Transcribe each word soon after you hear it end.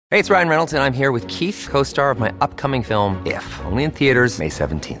Hey, it's Ryan Reynolds, and I'm here with Keith, co-star of my upcoming film, If, only in theaters May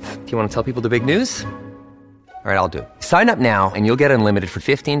 17th. Do you want to tell people the big news? All right, I'll do it. Sign up now and you'll get unlimited for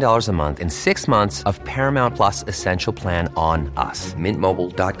 $15 a month and 6 months of Paramount Plus Essential Plan on us.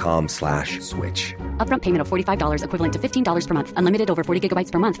 MintMobile.com/switch. Upfront payment of $45 equivalent to $15 per month. Unlimited over 40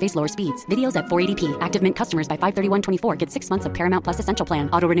 gigabytes per month. Face lower speeds. Videos at 480p. Active Mint customers by 531.24 get 6 months of Paramount Plus Essential Plan.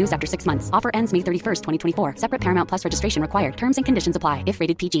 Auto renews after 6 months. Offer ends May 31st, 2024. Separate Paramount Plus registration required. Terms and conditions apply if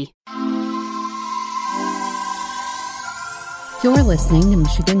rated PG. You're listening to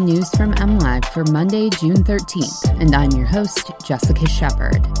Michigan News from MLive for Monday, June 13th, and I'm your host, Jessica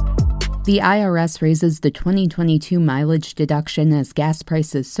Shepard. The IRS raises the 2022 mileage deduction as gas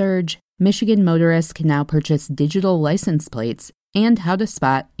prices surge. Michigan motorists can now purchase digital license plates, and how to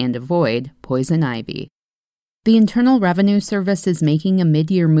spot and avoid poison ivy. The Internal Revenue Service is making a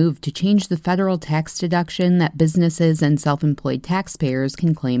mid-year move to change the federal tax deduction that businesses and self-employed taxpayers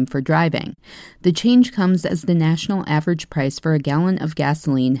can claim for driving. The change comes as the national average price for a gallon of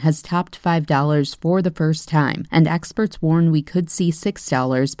gasoline has topped $5 for the first time, and experts warn we could see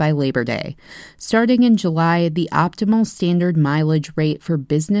 $6 by Labor Day. Starting in July, the optimal standard mileage rate for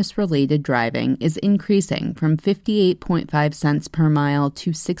business-related driving is increasing from 58.5 cents per mile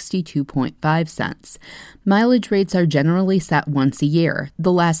to 62.5 cents. Mileage rates are generally set once a year.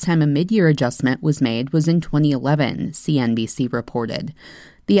 The last time a mid-year adjustment was made was in 2011, CNBC reported.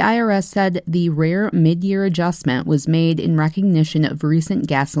 The IRS said the rare mid-year adjustment was made in recognition of recent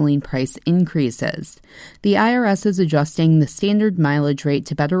gasoline price increases. The IRS is adjusting the standard mileage rate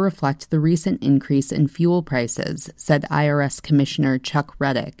to better reflect the recent increase in fuel prices, said IRS Commissioner Chuck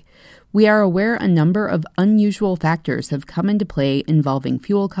Reddick. We are aware a number of unusual factors have come into play involving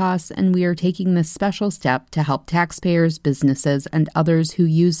fuel costs, and we are taking this special step to help taxpayers, businesses, and others who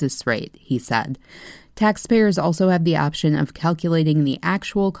use this rate, he said. Taxpayers also have the option of calculating the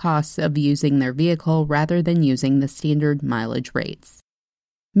actual costs of using their vehicle rather than using the standard mileage rates.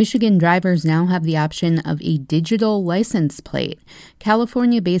 Michigan drivers now have the option of a digital license plate.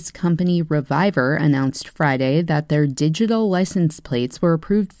 California-based company Reviver announced Friday that their digital license plates were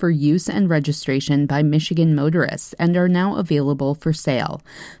approved for use and registration by Michigan motorists and are now available for sale.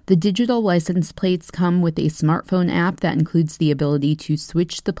 The digital license plates come with a smartphone app that includes the ability to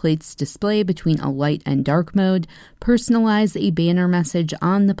switch the plate's display between a light and dark mode, personalize a banner message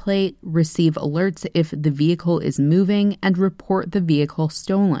on the plate, receive alerts if the vehicle is moving, and report the vehicle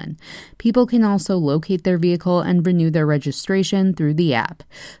stolen. People can also locate their vehicle and renew their registration through the app.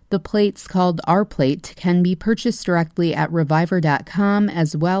 The plates, called Our Plate, can be purchased directly at Reviver.com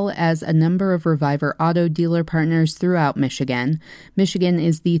as well as a number of Reviver auto dealer partners throughout Michigan. Michigan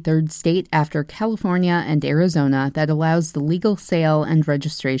is the third state after California and Arizona that allows the legal sale and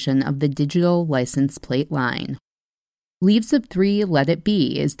registration of the digital license plate line. Leaves of 3, let it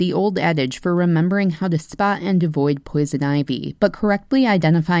be is the old adage for remembering how to spot and avoid poison ivy, but correctly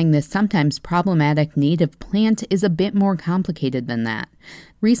identifying this sometimes problematic native plant is a bit more complicated than that.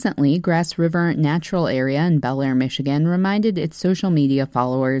 Recently, Grass River Natural Area in Bel Air, Michigan, reminded its social media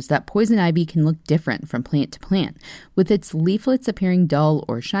followers that poison ivy can look different from plant to plant, with its leaflets appearing dull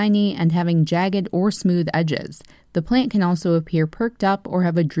or shiny and having jagged or smooth edges. The plant can also appear perked up or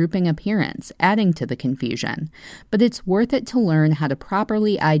have a drooping appearance, adding to the confusion. But it's worth it to learn how to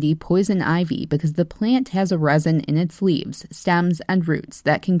properly ID poison ivy because the plant has a resin in its leaves, stems, and roots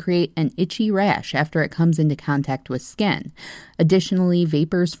that can create an itchy rash after it comes into contact with skin. Additionally,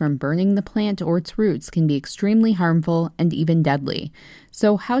 vapors from burning the plant or its roots can be extremely harmful and even deadly.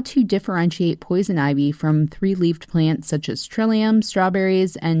 So how to differentiate poison ivy from three-leaved plants such as trillium,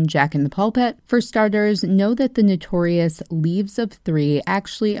 strawberries, and jack-in-the-pulpit? For starters, know that the notorious leaves of 3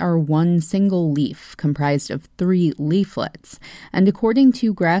 actually are one single leaf comprised of 3 leaflets. And according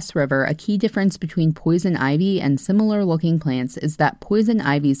to Grass River, a key difference between poison ivy and similar-looking plants is that poison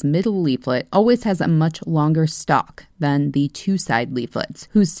ivy's middle leaflet always has a much longer stalk than the two-side leaflets,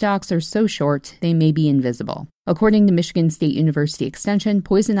 whose stalks are so short they may be invisible. According to Michigan State University Extension,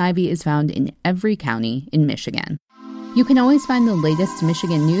 poison ivy is found in every county in Michigan. You can always find the latest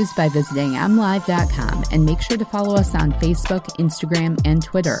Michigan news by visiting mlive.com, and make sure to follow us on Facebook, Instagram, and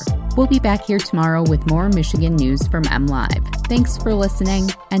Twitter. We'll be back here tomorrow with more Michigan news from MLive. Thanks for listening,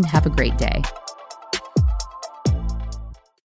 and have a great day.